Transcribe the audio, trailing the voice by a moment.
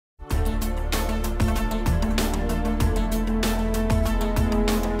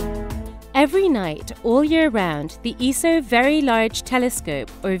Every night, all year round, the ESO Very Large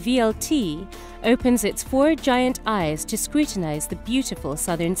Telescope, or VLT, opens its 4 giant eyes to scrutinize the beautiful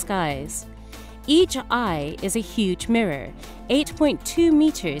southern skies. Each eye is a huge mirror, 8.2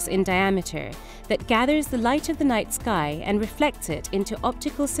 meters in diameter, that gathers the light of the night sky and reflects it into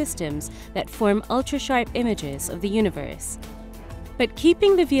optical systems that form ultra-sharp images of the universe. But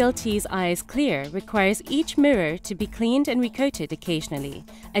keeping the VLT's eyes clear requires each mirror to be cleaned and recoated occasionally,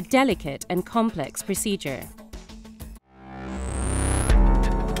 a delicate and complex procedure.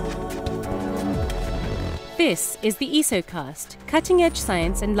 This is the ESOcast, cutting-edge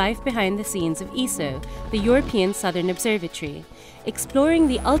science and life behind the scenes of ESO, the European Southern Observatory, exploring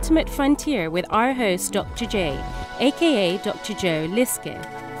the ultimate frontier with our host Dr. J, aka Dr. Joe Liske.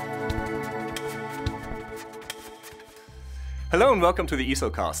 Hello and welcome to the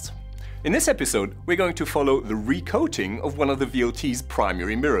ESOcast. In this episode, we're going to follow the recoating of one of the VLT's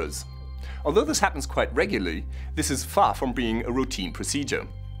primary mirrors. Although this happens quite regularly, this is far from being a routine procedure.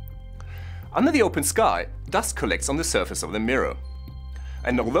 Under the open sky, dust collects on the surface of the mirror.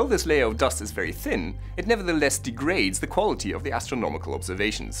 And although this layer of dust is very thin, it nevertheless degrades the quality of the astronomical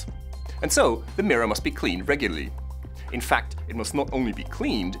observations. And so, the mirror must be cleaned regularly. In fact, it must not only be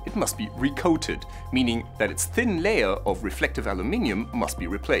cleaned, it must be recoated, meaning that its thin layer of reflective aluminium must be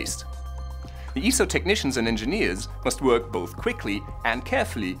replaced. The ESO technicians and engineers must work both quickly and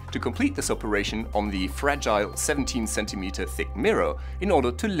carefully to complete this operation on the fragile 17 centimeter thick mirror in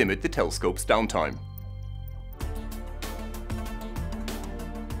order to limit the telescope's downtime.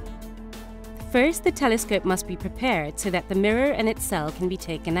 First, the telescope must be prepared so that the mirror and its cell can be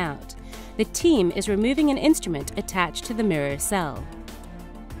taken out. The team is removing an instrument attached to the mirror cell.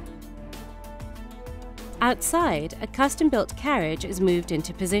 Outside, a custom-built carriage is moved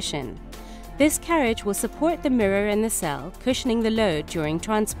into position. This carriage will support the mirror and the cell, cushioning the load during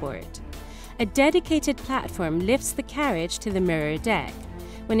transport. A dedicated platform lifts the carriage to the mirror deck.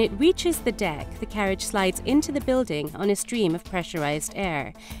 When it reaches the deck, the carriage slides into the building on a stream of pressurized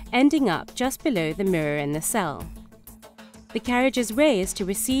air, ending up just below the mirror and the cell. The carriage is raised to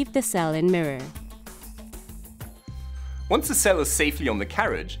receive the cell and mirror. Once the cell is safely on the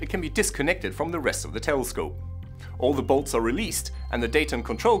carriage, it can be disconnected from the rest of the telescope. All the bolts are released and the data and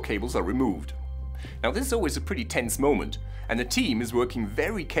control cables are removed. Now this is always a pretty tense moment, and the team is working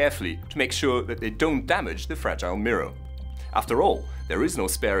very carefully to make sure that they don't damage the fragile mirror. After all, there is no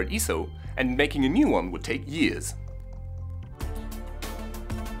spare at ESO, and making a new one would take years.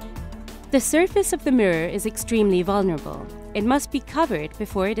 The surface of the mirror is extremely vulnerable. It must be covered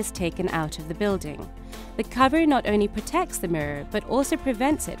before it is taken out of the building. The cover not only protects the mirror, but also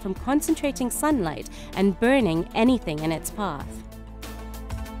prevents it from concentrating sunlight and burning anything in its path.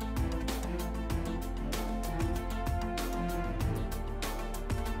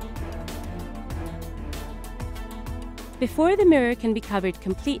 Before the mirror can be covered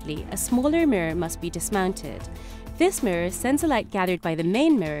completely, a smaller mirror must be dismounted. This mirror sends the light gathered by the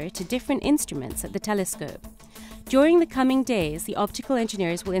main mirror to different instruments at the telescope. During the coming days, the optical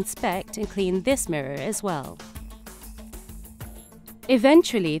engineers will inspect and clean this mirror as well.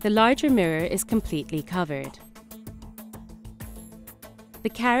 Eventually, the larger mirror is completely covered. The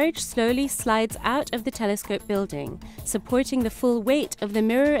carriage slowly slides out of the telescope building, supporting the full weight of the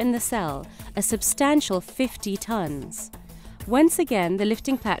mirror and the cell, a substantial 50 tons. Once again, the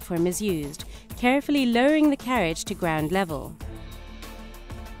lifting platform is used, carefully lowering the carriage to ground level.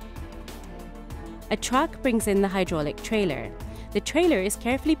 A truck brings in the hydraulic trailer. The trailer is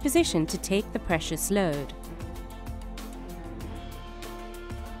carefully positioned to take the precious load.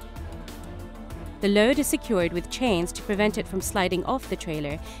 The load is secured with chains to prevent it from sliding off the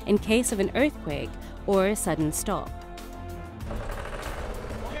trailer in case of an earthquake or a sudden stop.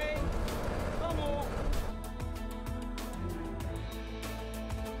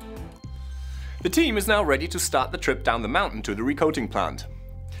 The team is now ready to start the trip down the mountain to the recoating plant.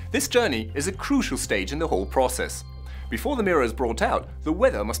 This journey is a crucial stage in the whole process. Before the mirror is brought out, the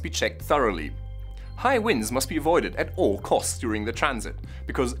weather must be checked thoroughly. High winds must be avoided at all costs during the transit,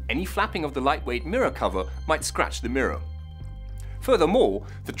 because any flapping of the lightweight mirror cover might scratch the mirror. Furthermore,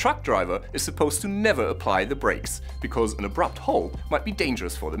 the truck driver is supposed to never apply the brakes, because an abrupt halt might be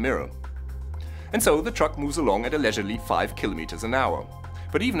dangerous for the mirror. And so the truck moves along at a leisurely 5 kilometers an hour.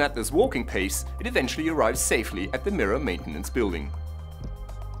 But even at this walking pace, it eventually arrives safely at the mirror maintenance building.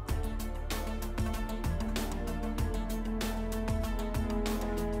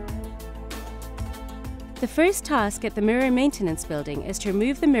 The first task at the mirror maintenance building is to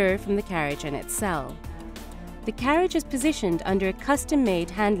remove the mirror from the carriage and its cell. The carriage is positioned under a custom-made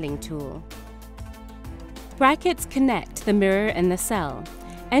handling tool. Brackets connect the mirror and the cell.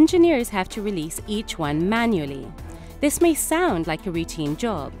 Engineers have to release each one manually. This may sound like a routine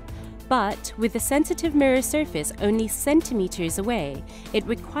job, but with the sensitive mirror surface only centimeters away, it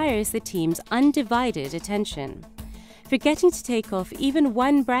requires the team's undivided attention. Forgetting to take off even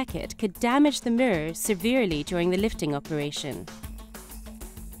one bracket could damage the mirror severely during the lifting operation.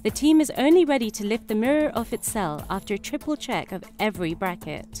 The team is only ready to lift the mirror off its cell after a triple check of every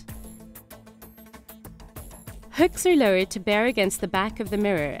bracket. Hooks are lowered to bear against the back of the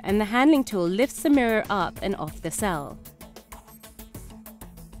mirror, and the handling tool lifts the mirror up and off the cell.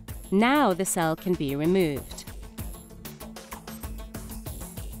 Now the cell can be removed.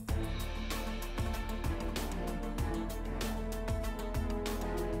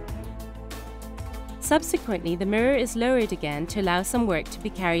 Subsequently, the mirror is lowered again to allow some work to be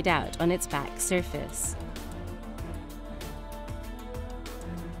carried out on its back surface.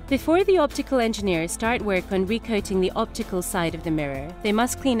 Before the optical engineers start work on recoating the optical side of the mirror, they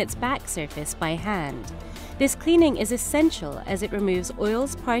must clean its back surface by hand. This cleaning is essential as it removes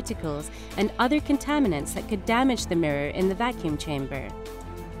oils, particles, and other contaminants that could damage the mirror in the vacuum chamber.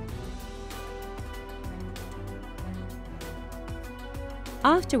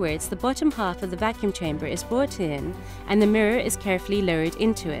 Afterwards, the bottom half of the vacuum chamber is brought in and the mirror is carefully lowered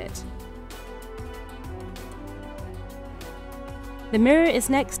into it. The mirror is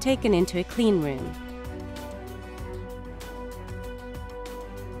next taken into a clean room.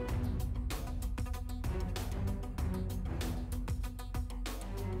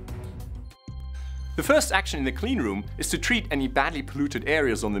 The first action in the clean room is to treat any badly polluted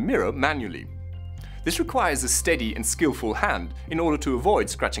areas on the mirror manually. This requires a steady and skillful hand in order to avoid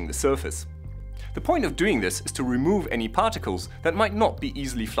scratching the surface. The point of doing this is to remove any particles that might not be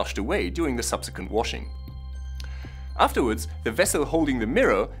easily flushed away during the subsequent washing. Afterwards, the vessel holding the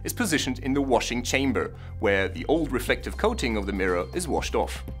mirror is positioned in the washing chamber, where the old reflective coating of the mirror is washed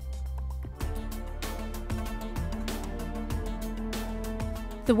off.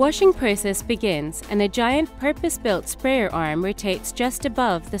 The washing process begins and a giant purpose-built sprayer arm rotates just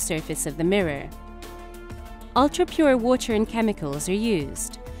above the surface of the mirror. Ultra-pure water and chemicals are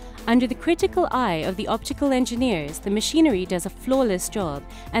used. Under the critical eye of the optical engineers, the machinery does a flawless job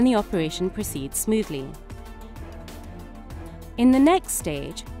and the operation proceeds smoothly. In the next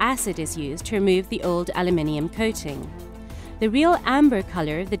stage, acid is used to remove the old aluminium coating. The real amber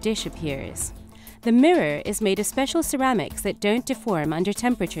color of the dish appears. The mirror is made of special ceramics that don't deform under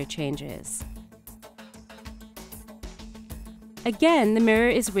temperature changes. Again, the mirror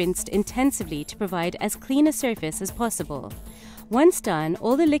is rinsed intensively to provide as clean a surface as possible. Once done,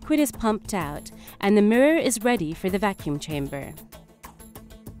 all the liquid is pumped out and the mirror is ready for the vacuum chamber.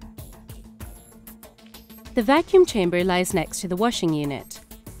 The vacuum chamber lies next to the washing unit.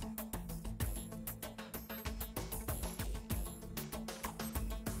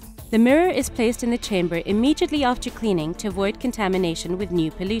 The mirror is placed in the chamber immediately after cleaning to avoid contamination with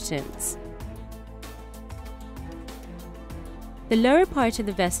new pollutants. The lower part of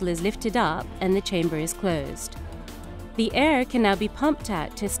the vessel is lifted up and the chamber is closed. The air can now be pumped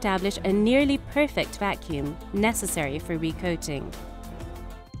out to establish a nearly perfect vacuum necessary for recoating.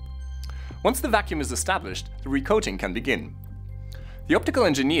 Once the vacuum is established, the recoating can begin. The optical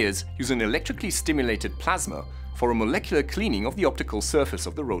engineers use an electrically stimulated plasma for a molecular cleaning of the optical surface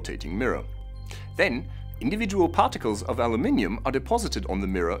of the rotating mirror. Then, individual particles of aluminium are deposited on the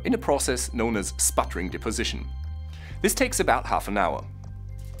mirror in a process known as sputtering deposition. This takes about half an hour.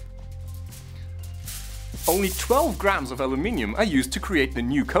 Only 12 grams of aluminium are used to create the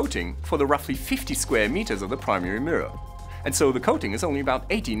new coating for the roughly 50 square meters of the primary mirror, and so the coating is only about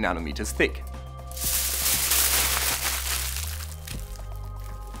 18 nanometers thick.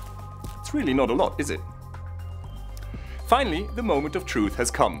 It's really not a lot, is it? Finally, the moment of truth has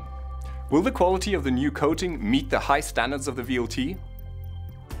come. Will the quality of the new coating meet the high standards of the VLT?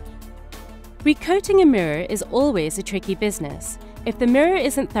 Recoating a mirror is always a tricky business. If the mirror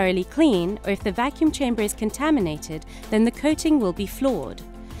isn't thoroughly clean, or if the vacuum chamber is contaminated, then the coating will be flawed.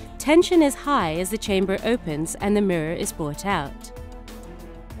 Tension is high as the chamber opens and the mirror is brought out.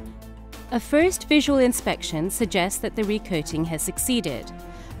 A first visual inspection suggests that the recoating has succeeded.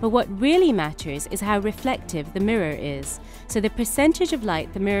 But what really matters is how reflective the mirror is, so the percentage of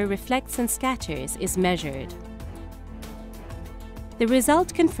light the mirror reflects and scatters is measured. The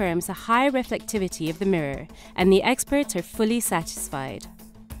result confirms a high reflectivity of the mirror, and the experts are fully satisfied.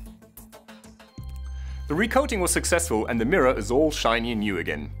 The recoating was successful and the mirror is all shiny and new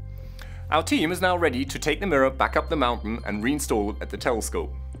again. Our team is now ready to take the mirror back up the mountain and reinstall it at the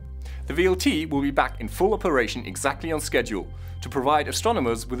telescope. The VLT will be back in full operation exactly on schedule to provide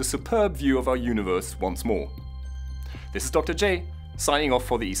astronomers with a superb view of our universe once more. This is Dr. J, signing off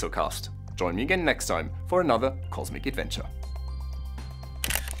for the ESOcast. Join me again next time for another cosmic adventure.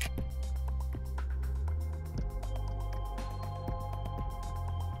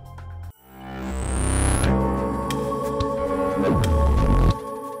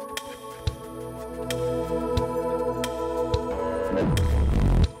 You